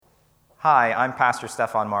Hi, I'm Pastor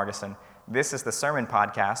Stefan Margison. This is the sermon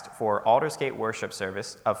podcast for Aldersgate Worship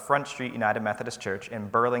Service of Front Street United Methodist Church in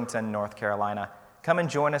Burlington, North Carolina. Come and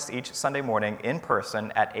join us each Sunday morning in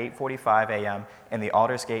person at 8:45 a.m. in the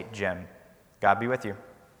Aldersgate Gym. God be with you.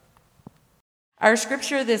 Our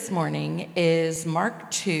scripture this morning is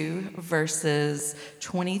Mark 2, verses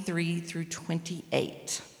 23 through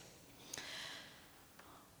 28.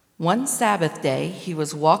 One Sabbath day, he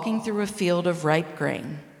was walking through a field of ripe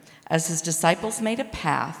grain. As his disciples made a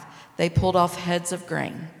path, they pulled off heads of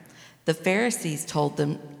grain. The Pharisees told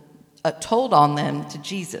on them to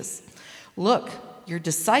Jesus, "Look, your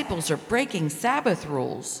disciples are breaking Sabbath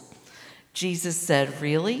rules." Jesus said,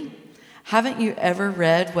 "Really? Haven't you ever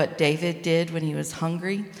read what David did when he was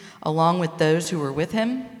hungry, along with those who were with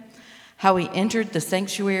him? How he entered the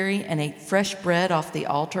sanctuary and ate fresh bread off the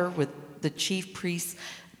altar with the chief priest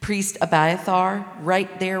Abiathar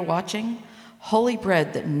right there watching? Holy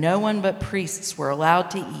bread that no one but priests were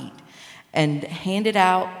allowed to eat, and handed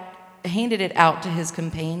it out to his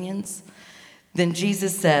companions." Then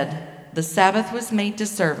Jesus said, "The Sabbath was made to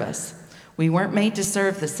serve us. We weren't made to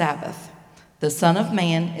serve the Sabbath. The Son of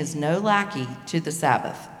Man is no lackey to the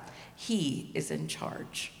Sabbath. He is in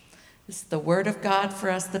charge." This is the word of God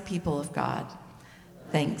for us, the people of God.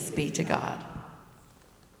 Thanks be to God.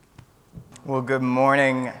 Well, good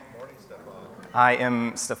morning. I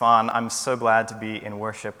am Stefan. I'm so glad to be in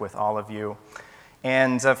worship with all of you.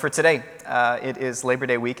 And for today, it is Labor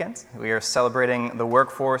Day weekend. We are celebrating the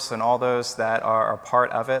workforce and all those that are a part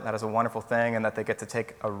of it. That is a wonderful thing, and that they get to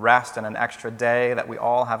take a rest and an extra day, that we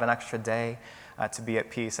all have an extra day to be at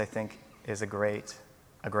peace, I think is a great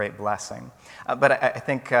blessing. But I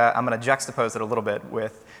think I'm going to juxtapose it a little bit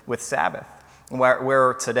with Sabbath.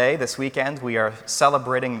 Where today, this weekend, we are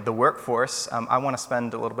celebrating the workforce, I want to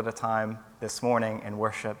spend a little bit of time this morning in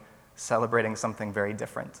worship celebrating something very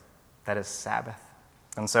different, that is Sabbath.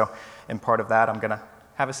 And so, in part of that, I'm going to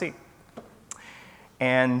have a seat.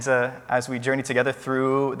 And as we journey together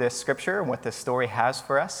through this scripture and what this story has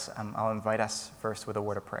for us, I'll invite us first with a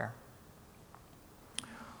word of prayer.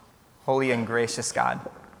 Holy and gracious God,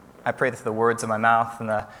 I pray that the words of my mouth and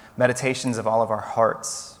the meditations of all of our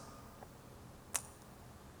hearts,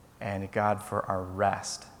 and God, for our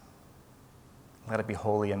rest, let it be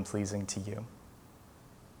holy and pleasing to you.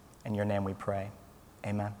 In your name we pray.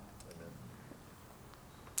 Amen.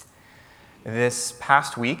 This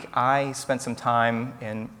past week, I spent some time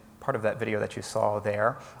in part of that video that you saw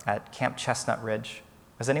there at Camp Chestnut Ridge.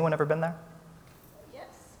 Has anyone ever been there? Yes.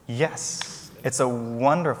 Yes. It's a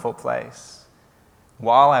wonderful place.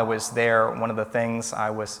 While I was there, one of the things I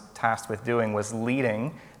was tasked with doing was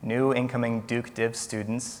leading new incoming Duke Div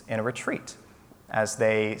students in a retreat as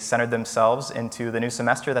they centered themselves into the new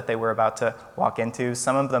semester that they were about to walk into,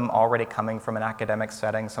 some of them already coming from an academic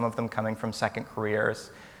setting, some of them coming from second careers,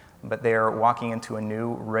 but they're walking into a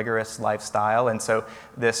new rigorous lifestyle. And so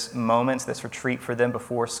this moment, this retreat for them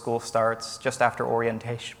before school starts, just after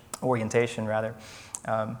orientation,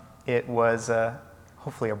 it was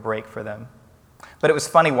hopefully a break for them. But it was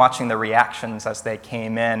funny watching the reactions as they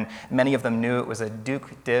came in. Many of them knew it was a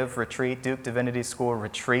Duke Div retreat, Duke Divinity School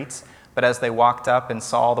retreat. But as they walked up and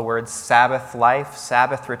saw the words Sabbath life,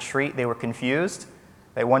 Sabbath retreat, they were confused.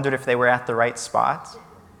 They wondered if they were at the right spot.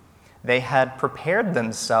 They had prepared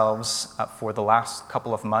themselves for the last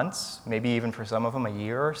couple of months, maybe even for some of them a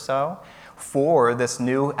year or so, for this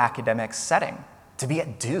new academic setting, to be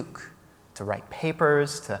at Duke, to write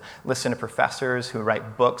papers, to listen to professors who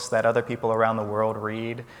write books that other people around the world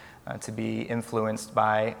read, to be influenced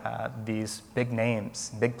by these big names,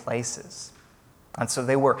 big places. And so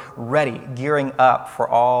they were ready, gearing up for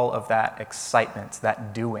all of that excitement,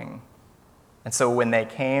 that doing. And so when they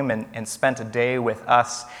came and spent a day with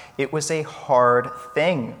us, it was a hard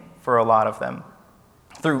thing for a lot of them.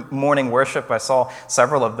 Through morning worship, I saw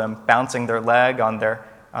several of them bouncing their leg on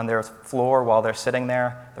their floor while they're sitting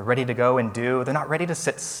there. They're ready to go and do. They're not ready to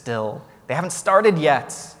sit still. They haven't started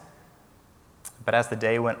yet. But as the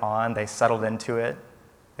day went on, they settled into it.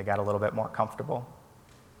 They got a little bit more comfortable.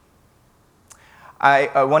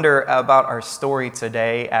 I wonder about our story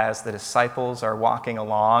today as the disciples are walking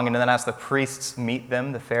along, and then as the priests meet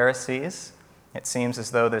them, the Pharisees. It seems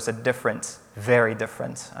as though there's a different, very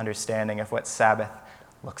different understanding of what Sabbath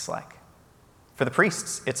looks like. For the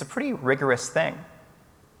priests, it's a pretty rigorous thing.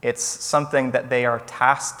 It's something that they are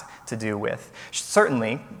tasked to do with.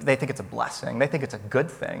 Certainly, they think it's a blessing. They think it's a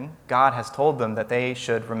good thing. God has told them that they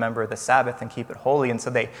should remember the Sabbath and keep it holy, and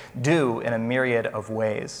so they do in a myriad of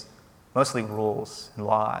ways, mostly rules and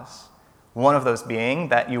laws. One of those being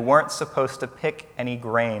that you weren't supposed to pick any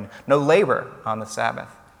grain, no labor on the Sabbath.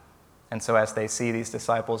 And so as they see these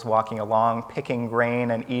disciples walking along, picking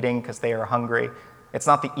grain and eating because they are hungry, it's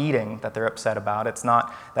not the eating that they're upset about. It's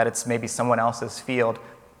not that it's maybe someone else's field.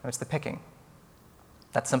 It's the picking.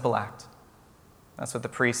 That simple act. That's what the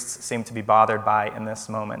priests seem to be bothered by in this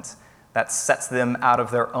moment. That sets them out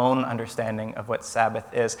of their own understanding of what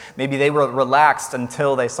Sabbath is. Maybe they were relaxed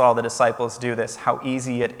until they saw the disciples do this, how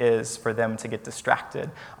easy it is for them to get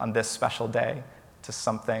distracted on this special day to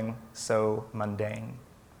something so mundane.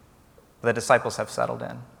 The disciples have settled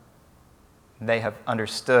in. They have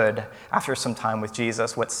understood, after some time with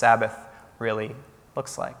Jesus, what Sabbath really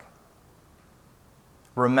looks like.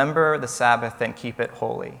 Remember the Sabbath and keep it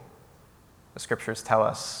holy, the scriptures tell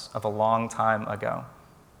us of a long time ago.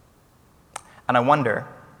 And I wonder,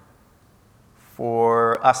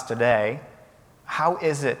 for us today, how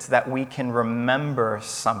is it that we can remember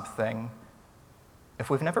something if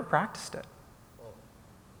we've never practiced it?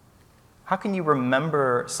 How can you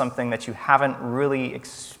remember something that you haven't really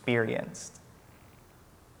experienced?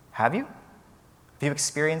 Have you? Have you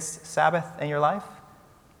experienced Sabbath in your life?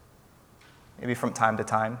 Maybe from time to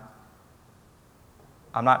time.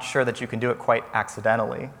 I'm not sure that you can do it quite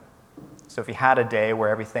accidentally. So if you had a day where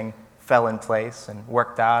everything fell in place and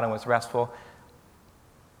worked out and was restful,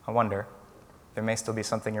 I wonder, there may still be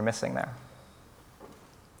something you're missing there.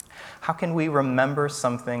 How can we remember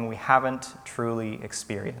something we haven't truly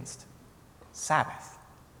experienced? Sabbath.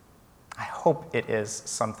 I hope it is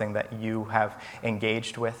something that you have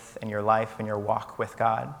engaged with in your life, in your walk with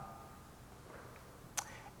God.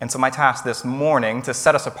 And so my task this morning, to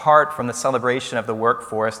set us apart from the celebration of the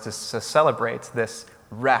workforce, is to celebrate this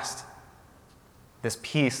rest, this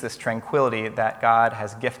peace, this tranquility that God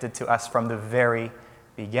has gifted to us from the very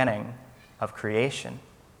beginning of creation.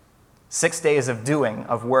 6 days of doing,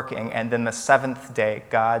 of working, and then the seventh day,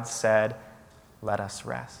 God said, let us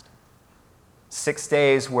rest. 6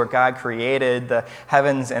 days where God created the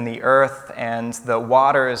heavens and the earth and the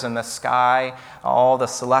waters and the sky, all the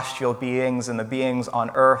celestial beings and the beings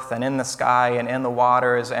on earth and in the sky and in the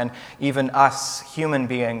waters, and even us human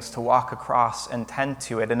beings to walk across and tend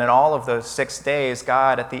to it. And in all of those 6 days,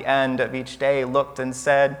 God at the end of each day looked and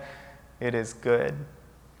said, it is good.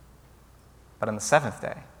 But on the seventh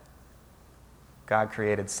day, God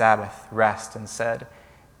created Sabbath, rest, and said,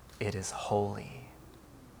 it is holy.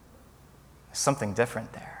 Something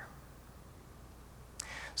different there.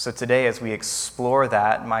 So today, as we explore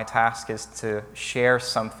that, my task is to share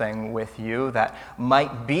something with you that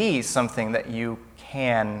might be something that you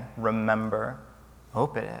can remember. I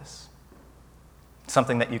hope it is.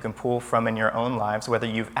 Something that you can pull from in your own lives, whether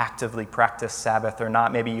you've actively practiced Sabbath or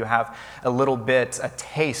not. Maybe you have a little bit, a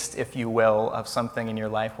taste, if you will, of something in your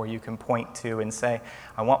life where you can point to and say,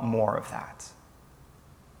 I want more of that.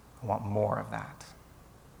 I want more of that.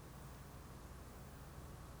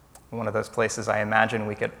 One of those places I imagine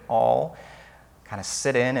we could all kind of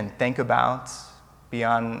sit in and think about, be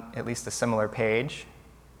on at least a similar page.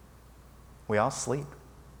 We all sleep.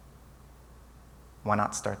 Why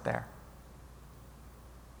not start there?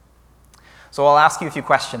 So I'll ask you a few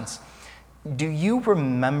questions. Do you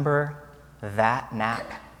remember that nap?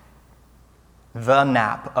 The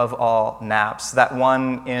nap of all naps, that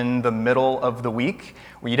one in the middle of the week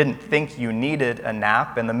where you didn't think you needed a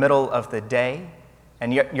nap, in the middle of the day,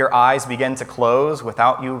 and your eyes began to close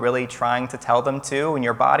without you really trying to tell them to, and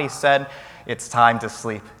your body said, it's time to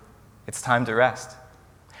sleep. It's time to rest.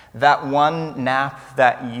 That one nap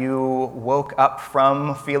that you woke up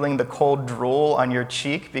from feeling the cold drool on your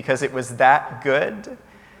cheek because it was that good,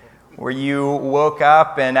 where you woke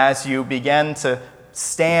up and as you began to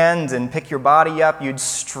stand and pick your body up, you'd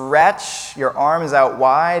stretch your arms out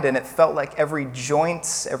wide, and it felt like every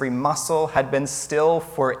joint, every muscle had been still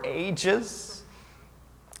for ages.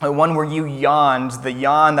 The one where you yawned, the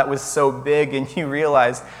yawn that was so big and you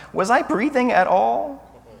realized, was I breathing at all?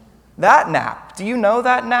 That nap. Do you know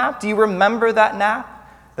that nap? Do you remember that nap?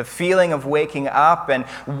 The feeling of waking up and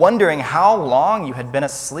wondering how long you had been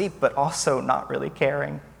asleep, but also not really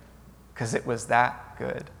caring because it was that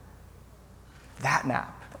good. That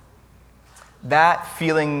nap. That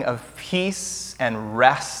feeling of peace and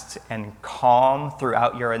rest and calm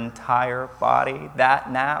throughout your entire body.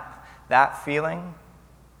 That nap, that feeling.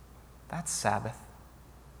 That's Sabbath.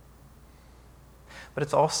 But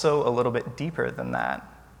it's also a little bit deeper than that.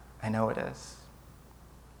 I know it is.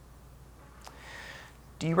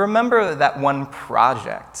 Do you remember that one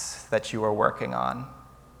project that you were working on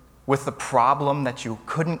with the problem that you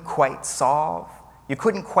couldn't quite solve? You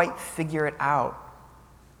couldn't quite figure it out.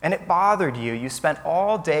 And it bothered you. You spent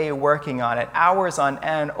all day working on it, hours on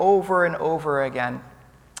end, over and over again.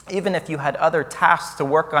 Even if you had other tasks to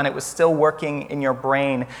work on, it was still working in your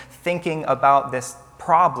brain, thinking about this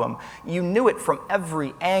problem. You knew it from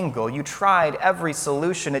every angle. You tried every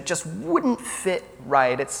solution. It just wouldn't fit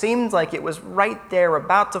right. It seemed like it was right there,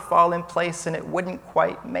 about to fall in place, and it wouldn't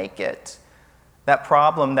quite make it. That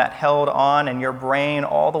problem that held on in your brain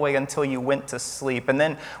all the way until you went to sleep. And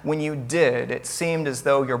then when you did, it seemed as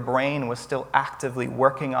though your brain was still actively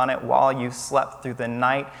working on it while you slept through the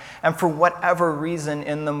night. And for whatever reason,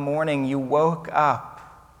 in the morning, you woke up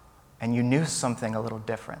and you knew something a little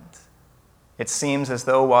different. It seems as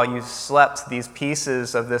though while you slept, these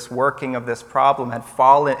pieces of this working of this problem had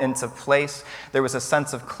fallen into place. There was a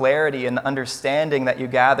sense of clarity and understanding that you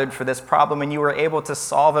gathered for this problem, and you were able to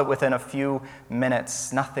solve it within a few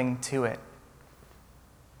minutes. Nothing to it.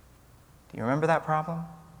 Do you remember that problem?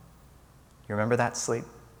 Do you remember that sleep?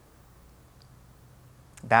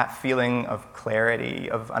 That feeling of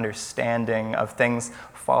clarity, of understanding, of things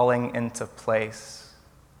falling into place.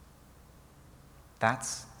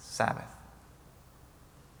 That's Sabbath.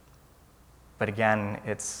 But again,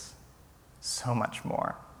 it's so much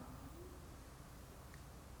more.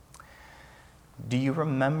 Do you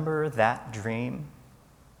remember that dream?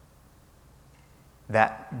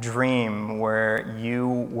 That dream where you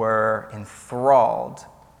were enthralled,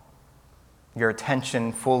 your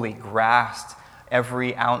attention fully grasped,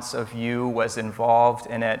 every ounce of you was involved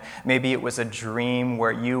in it. Maybe it was a dream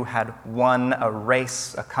where you had won a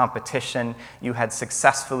race, a competition. You had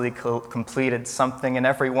successfully completed something, and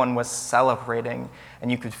everyone was celebrating.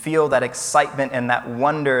 And you could feel that excitement and that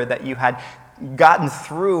wonder that you had gotten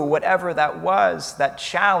through whatever that was, that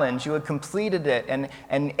challenge. You had completed it and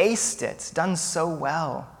aced it, done so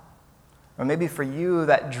well. Or maybe for you,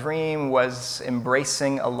 that dream was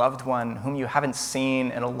embracing a loved one whom you haven't seen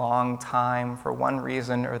in a long time for one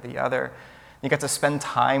reason or the other. You got to spend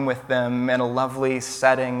time with them in a lovely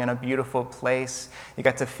setting, in a beautiful place. You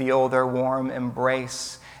got to feel their warm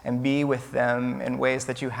embrace and be with them in ways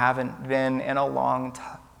that you haven't been in a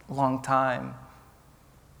long time.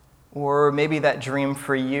 Or maybe that dream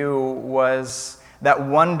for you was that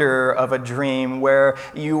wonder of a dream where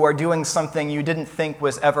you are doing something you didn't think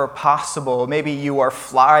was ever possible. Maybe you are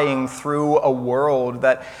flying through a world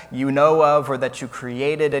that you know of or that you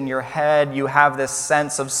created in your head. You have this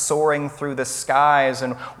sense of soaring through the skies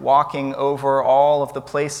and walking over all of the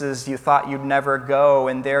places you thought you'd never go,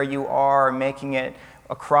 and there you are making it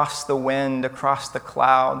across the wind, across the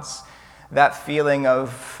clouds. That feeling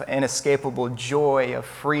of inescapable joy, of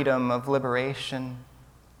freedom, of liberation.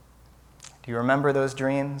 Do you remember those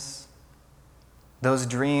dreams? Those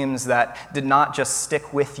dreams that did not just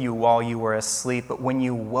stick with you while you were asleep, but when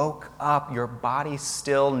you woke up, your body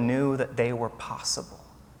still knew that they were possible.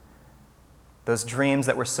 Those dreams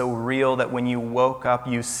that were so real that when you woke up,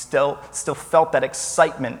 you still felt that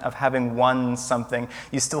excitement of having won something.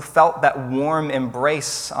 You still felt that warm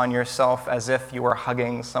embrace on yourself as if you were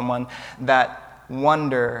hugging someone. That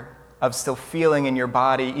wonder of still feeling in your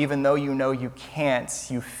body, even though you know you can't,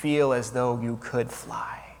 you feel as though you could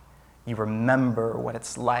fly. You remember what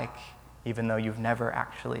it's like, even though you've never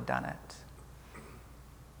actually done it.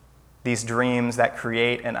 These dreams that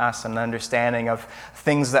create in us an understanding of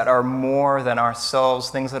things that are more than ourselves,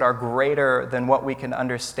 things that are greater than what we can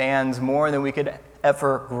understand, more than we could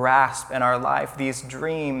ever grasp in our life. These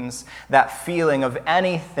dreams, that feeling of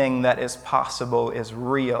anything that is possible is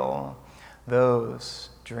real. Those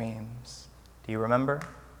dreams. Do you remember?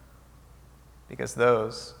 Because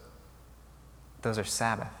those are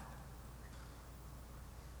Sabbath.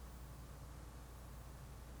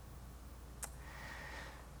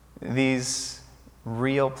 These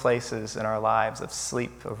real places in our lives of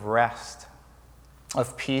sleep, of rest,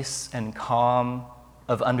 of peace and calm,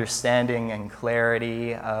 of understanding and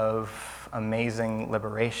clarity, of amazing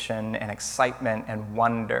liberation and excitement and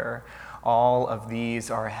wonder, all of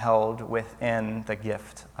these are held within the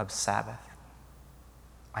gift of Sabbath.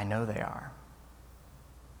 I know they are.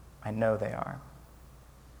 I know they are.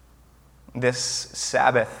 This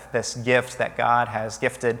Sabbath, this gift that God has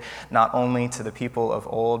gifted not only to the people of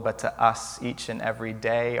old, but to us each and every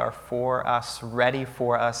day, are for us, ready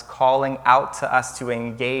for us, calling out to us to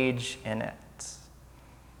engage in it.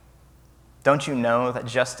 Don't you know that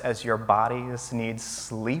just as your bodies need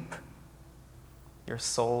sleep, your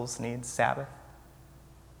souls need Sabbath?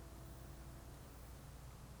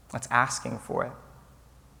 It's asking for it.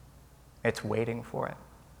 It's waiting for it.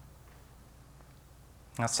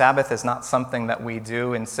 Now, Sabbath is not something that we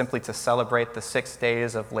do and simply to celebrate the 6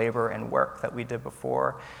 days of labor and work that we did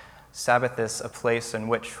before. Sabbath is a place in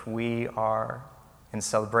which we are in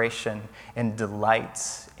celebration, in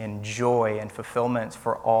delight, in joy, and fulfillment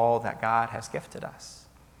for all that God has gifted us.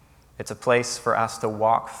 It's a place for us to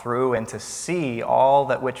walk through and to see all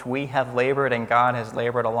that which we have labored and God has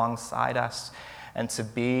labored alongside us, and to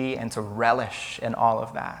be and to relish in all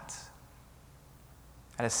of that.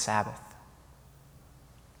 That is Sabbath.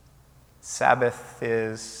 Sabbath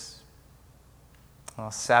is, oh,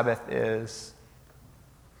 Sabbath is.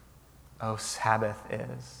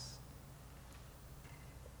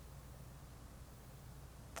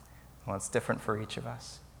 Well, it's different for each of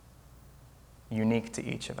us, unique to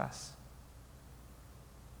each of us.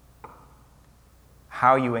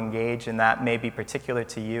 How you engage in that may be particular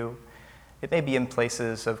to you. It may be in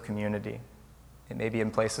places of community. It may be in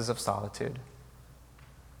places of solitude.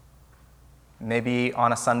 It may be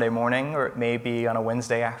on a Sunday morning, or it may be on a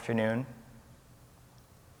Wednesday afternoon.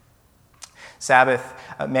 Sabbath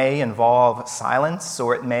may involve silence,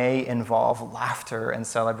 or it may involve laughter and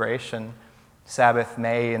celebration. Sabbath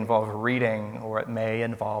may involve reading, or it may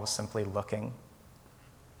involve simply looking.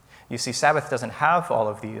 You see, Sabbath doesn't have all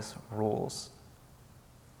of these rules.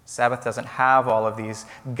 Sabbath doesn't have all of these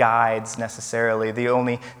guides necessarily. The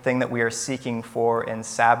only thing that we are seeking for in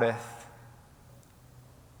Sabbath,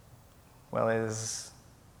 well, is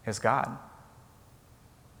God.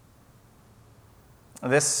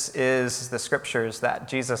 This is the scriptures that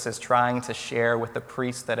Jesus is trying to share with the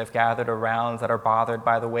priests that have gathered around, that are bothered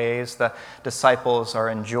by the ways the disciples are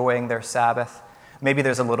enjoying their Sabbath. Maybe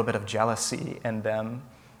there's a little bit of jealousy in them,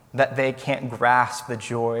 that they can't grasp the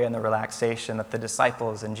joy and the relaxation that the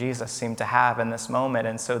disciples and Jesus seem to have in this moment,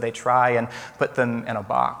 and so they try and put them in a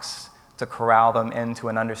box to corral them into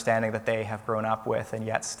an understanding that they have grown up with and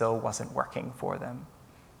yet still wasn't working for them.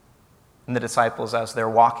 And the disciples, as they're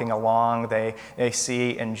walking along, they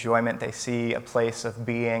see enjoyment, they see a place of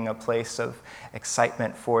being, a place of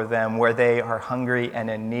excitement for them. Where they are hungry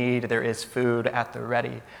and in need, there is food at the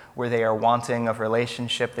ready. Where they are wanting of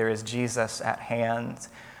relationship, there is Jesus at hand.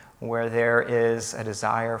 Where there is a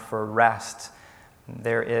desire for rest,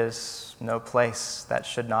 there is no place that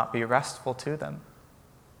should not be restful to them.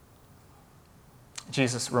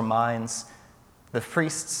 Jesus reminds the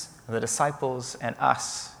priests, the disciples, and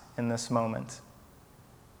us in this moment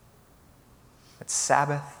that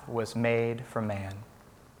Sabbath was made for man.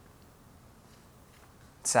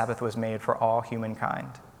 Sabbath was made for all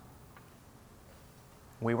humankind.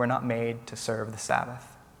 We were not made to serve the Sabbath.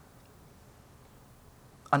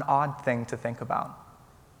 An odd thing to think about.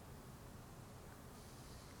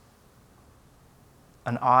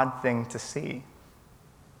 An odd thing to see.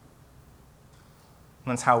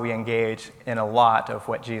 That's how we engage in a lot of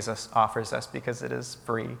what Jesus offers us, because it is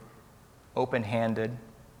free, open-handed,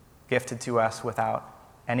 gifted to us without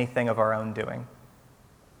anything of our own doing.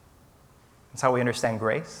 That's how we understand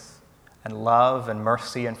grace and love and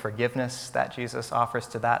mercy and forgiveness that Jesus offers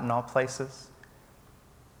to that in all places.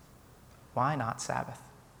 Why not Sabbath?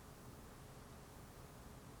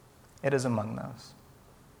 It is among those.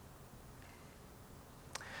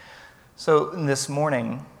 So this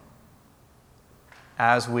morning,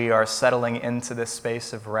 as we are settling into this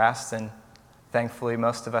space of rest, and thankfully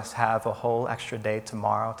most of us have a whole extra day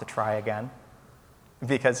tomorrow to try again,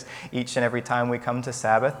 because each and every time we come to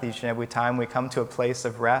Sabbath, each and every time we come to a place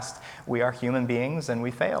of rest, we are human beings and we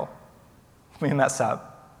fail. We mess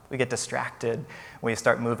up. We get distracted. We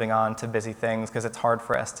start moving on to busy things because it's hard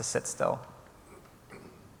for us to sit still.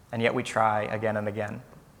 And yet we try again and again.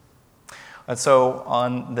 And so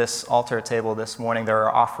on this altar table this morning, there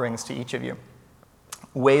are offerings to each of you.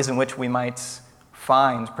 Ways in which we might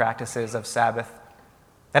find practices of Sabbath.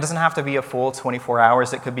 That doesn't have to be a full 24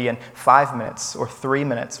 hours. It could be in 5 minutes or 3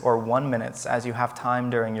 minutes or 1 minute as you have time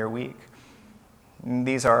during your week.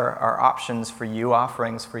 These are options for you,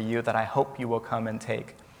 offerings for you that I hope you will come and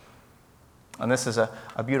take. And this is a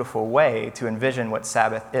beautiful way to envision what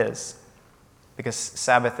Sabbath is, because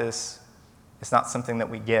Sabbath is not something that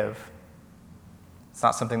we give. It's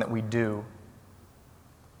not something that we do.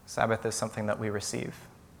 Sabbath is something that we receive.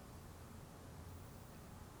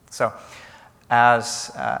 So,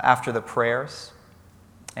 as after the prayers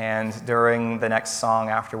and during the next song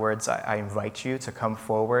afterwards, I invite you to come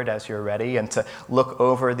forward as you're ready and to look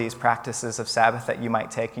over these practices of Sabbath that you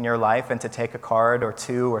might take in your life, and to take a card or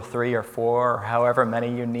 2 or 3 or 4 or however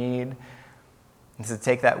many you need, and to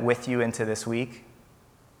take that with you into this week,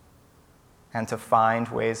 and to find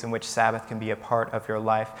ways in which Sabbath can be a part of your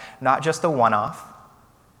life, not just a one-off,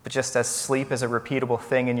 but just as sleep is a repeatable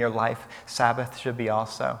thing in your life, Sabbath should be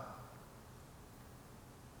also.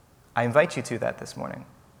 I invite you to that this morning.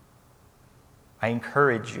 I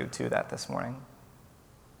encourage you to that this morning.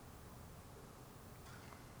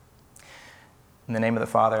 In the name of the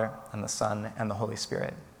Father, and the Son, and the Holy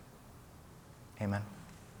Spirit. Amen.